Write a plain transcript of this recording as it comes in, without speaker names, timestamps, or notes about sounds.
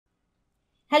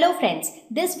Hello friends,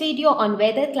 this video on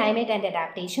weather, climate and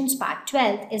adaptations part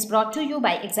 12 is brought to you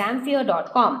by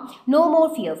examfear.com. No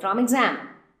more fear from exam.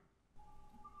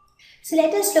 So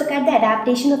let us look at the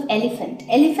adaptation of elephant.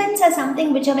 Elephants are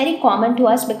something which are very common to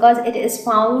us because it is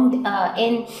found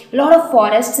in a lot of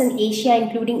forests in Asia,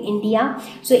 including India.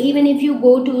 So even if you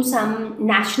go to some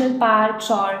national parks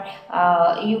or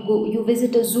you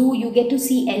visit a zoo, you get to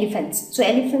see elephants. So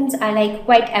elephants are like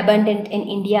quite abundant in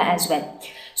India as well.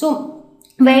 So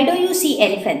where do you see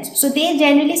elephants? So they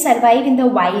generally survive in the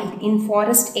wild, in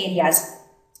forest areas,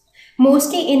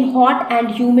 mostly in hot and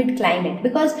humid climate,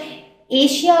 because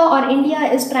Asia or India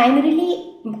is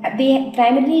primarily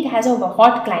it has a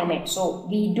hot climate. So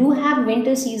we do have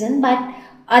winter season, but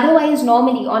otherwise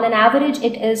normally on an average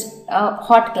it is a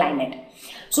hot climate.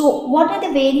 So what are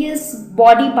the various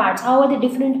body parts? How are the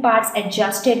different parts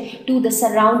adjusted to the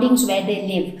surroundings where they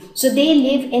live? So they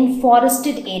live in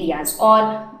forested areas,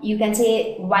 or you can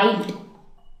say wild.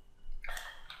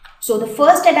 So the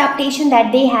first adaptation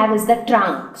that they have is the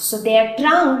trunk. So their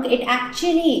trunk, it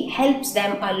actually helps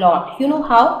them a lot. You know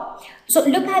how? So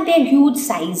look at their huge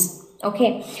size.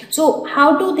 Okay. So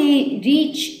how do they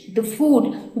reach the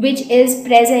food which is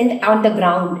present on the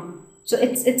ground? So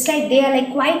it's like they are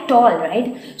like quite tall,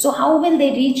 right? So how will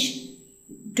they reach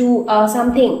to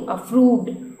a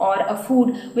fruit or a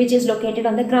food which is located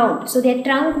on the ground? So their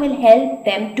trunk will help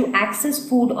them to access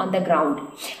food on the ground.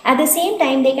 At the same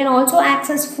time, they can also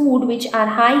access food which are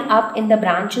high up in the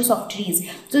branches of trees.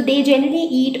 So they generally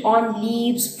eat on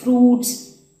leaves, fruits,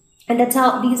 and that's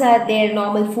how these are their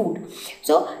normal food.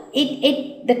 So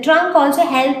the trunk also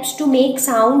helps to make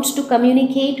sounds to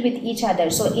communicate with each other.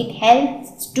 So it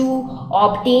helps to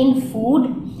obtain food,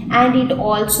 and it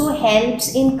also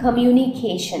helps in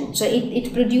communication. So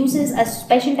it produces a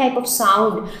special type of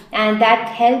sound, and that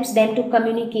helps them to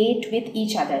communicate with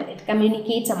each other. It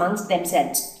communicates amongst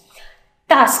themselves.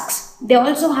 Tusks. They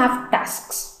also have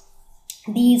tusks.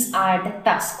 These are the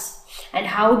tusks. And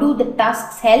how do the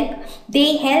tusks help?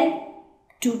 They help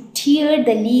to tear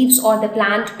the leaves or the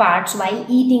plant parts while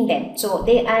eating them. So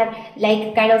they are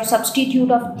like kind of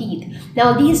substitute of teeth.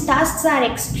 Now these tusks are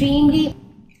extremely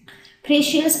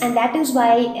precious, and that is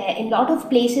why in a lot of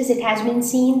places it has been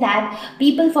seen that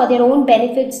people, for their own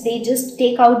benefits, they just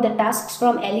take out the tusks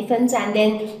from elephants and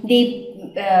then they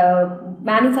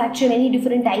manufacture many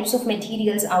different types of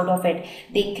materials out of it.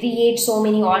 They create so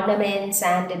many ornaments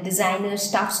and designer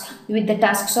stuffs with the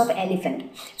tusks of elephant.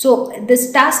 So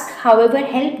this tusk, however,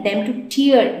 help them to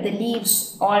tear the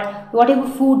leaves or whatever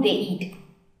food they eat.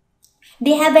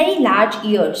 They have very large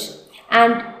ears.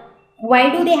 And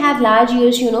why do they have large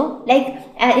ears? You know, like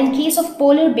in case of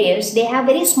polar bears, they have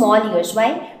very small ears.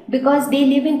 Why? Because they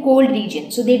live in cold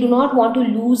regions, so they do not want to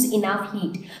lose enough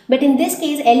heat. But in this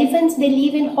case, elephants, they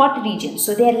live in hot regions,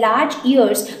 so their large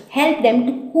ears help them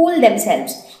to cool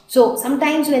themselves. So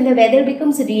sometimes when the weather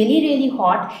becomes really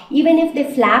hot, even if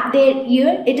they flap their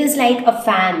ear, it is like a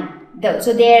fan.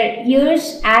 So their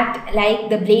ears act like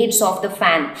the blades of the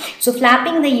fan. So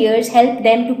flapping the ears help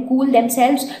them to cool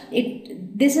themselves.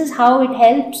 This is how it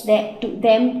helps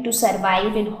them to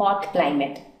survive in hot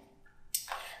climate.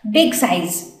 Big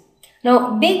size.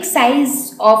 Now, big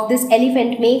size of this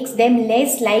elephant makes them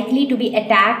less likely to be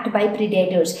attacked by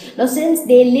predators. Now, since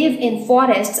they live in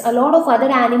forests, a lot of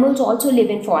other animals also live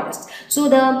in forests. So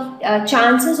the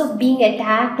chances of being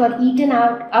attacked or eaten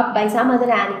up by some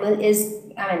other animal is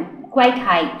quite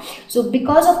high. So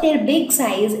because of their big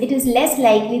size, it is less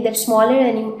likely that smaller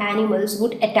animals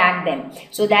would attack them.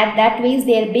 So that way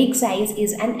their big size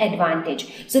is an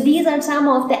advantage. So these are some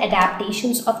of the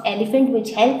adaptations of elephant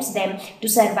which helps them to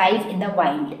survive in the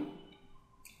wild.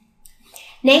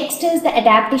 Next is the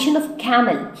adaptation of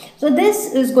camel. So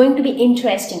this is going to be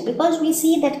interesting because we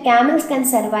see that camels can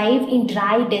survive in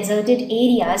dry, deserted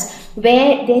areas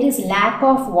where there is lack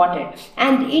of water.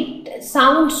 And it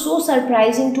sounds so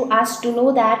surprising to us to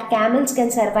know that camels can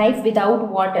survive without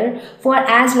water for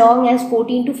as long as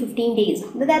 14 to 15 days.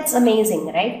 That's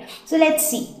amazing, right? So let's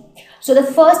see. So the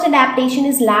first adaptation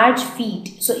is large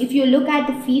feet. So if you look at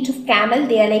the feet of camel,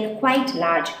 they are like quite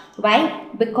large. Why?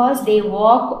 Because they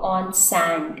walk on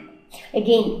sand.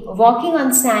 Again, walking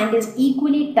on sand is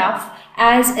equally tough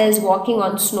as is walking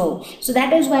on snow. So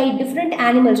that is why different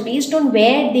animals, based on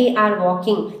where they are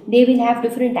walking, they will have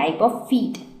different type of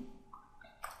feet.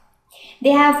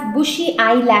 They have bushy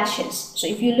eyelashes. So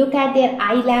if you look at their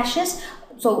eyelashes,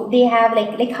 so they have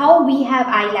like how we have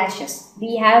eyelashes.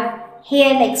 We have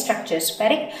hair-like structures,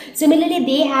 correct? Similarly,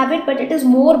 they have it, but it is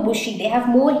more bushy. They have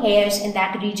more hairs in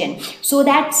that region, so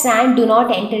that sand do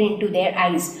not enter into their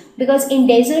eyes. Because in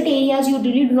desert areas, you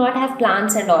really do not have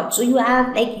plants and all. So you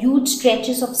have like huge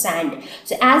stretches of sand.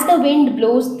 So as the wind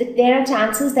blows, there are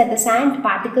chances that the sand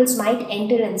particles might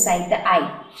enter inside the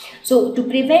eye. So to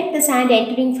prevent the sand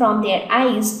entering from their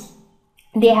eyes,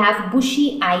 they have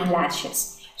bushy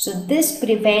eyelashes. So this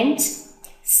prevents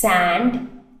sand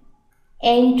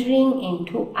entering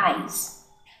into eyes.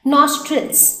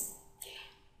 Nostrils.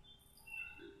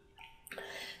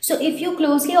 So if you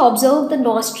closely observe the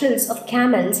nostrils of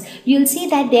camels, you'll see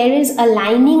that there is a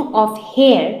lining of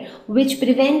hair which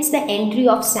prevents the entry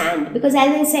of sand. Because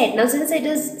as I said, now since it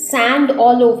is sand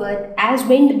all over, as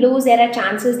wind blows, there are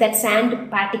chances that sand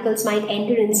particles might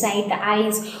enter inside the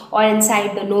eyes or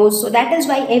inside the nose. So that is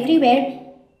why everywhere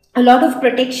a lot of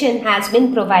protection has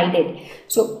been provided.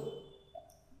 So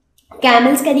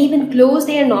camels can even close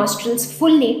their nostrils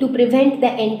fully to prevent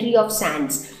the entry of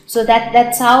sands. So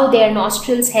that's how their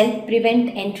nostrils help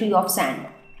prevent entry of sand.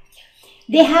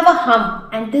 They have a hump,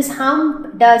 and this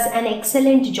hump does an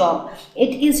excellent job.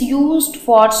 It is used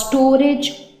for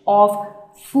storage of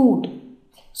food.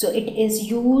 So it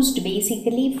is used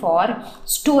basically for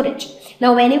storage.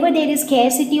 Now whenever there is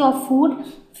scarcity of food,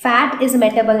 fat is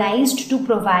metabolized to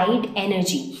provide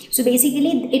energy. So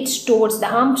basically the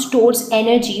hump stores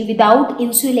energy without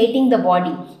insulating the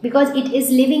body, because it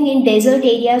is living in desert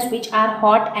areas which are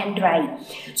hot and dry.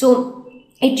 So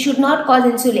it should not cause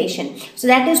insulation. So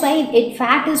that is why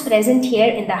fat is present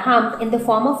here in the hump in the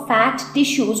form of fat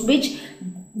tissues which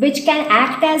can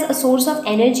act as a source of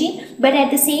energy, but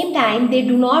at the same time they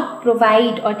do not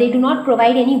provide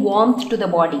any warmth to the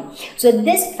body. So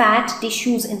this fat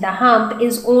tissues in the hump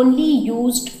is only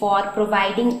used for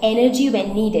providing energy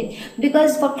when needed,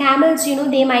 because for camels,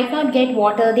 they might not get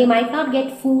water, they might not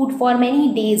get food for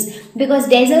many days, because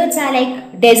deserts are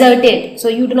like deserted. So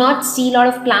you do not see a lot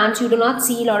of plants, you do not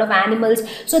see a lot of animals,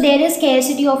 so there is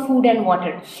scarcity of food and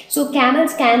water. So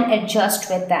camels can adjust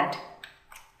with that.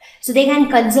 So they can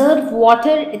conserve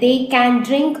water. They can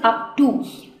drink up to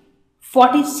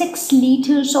 46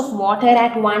 liters of water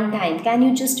at one time. Can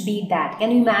you just beat that? Can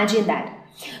you imagine that?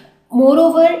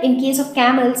 Moreover, in case of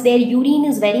camels, their urine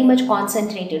is very much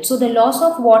concentrated. So the loss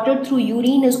of water through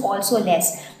urine is also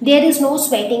less. There is no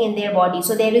sweating in their body.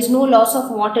 So there is no loss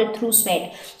of water through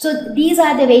sweat. So these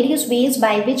are the various ways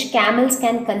by which camels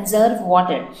can conserve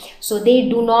water. So they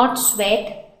do not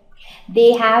sweat.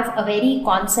 They have a very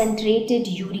concentrated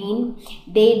urine.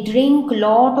 They drink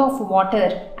lot of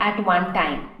water at one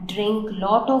time. Drink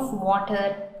lot of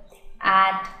water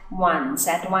at one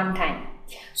time.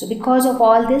 So because of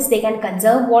all this, they can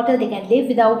conserve water. They can live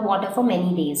without water for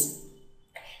many days.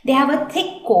 They have a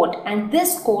thick coat, and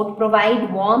this coat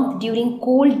provides warmth during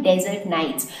cold desert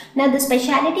nights. Now the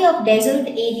speciality of desert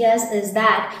areas is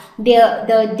that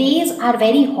the days are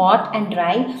very hot and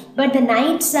dry, but the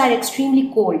nights are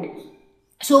extremely cold.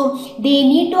 So they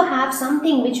need to have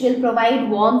something which will provide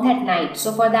warmth at night.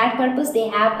 So for that purpose, they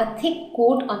have a thick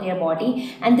coat on their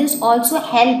body, and this coat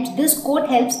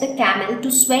helps the camel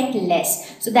to sweat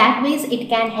less. So that way it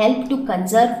can help to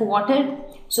conserve water.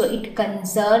 So it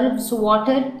conserves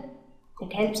water.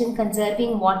 It helps in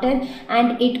conserving water,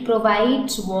 and it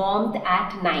provides warmth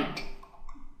at night.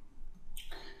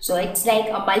 So it's like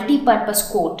a multi-purpose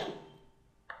coat.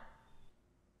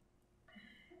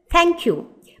 Thank you.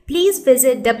 Please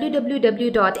visit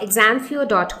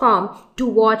www.examfear.com to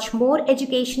watch more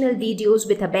educational videos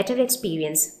with a better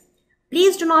experience.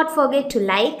 Please do not forget to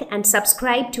like and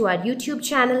subscribe to our YouTube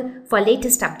channel for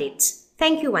latest updates.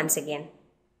 Thank you once again.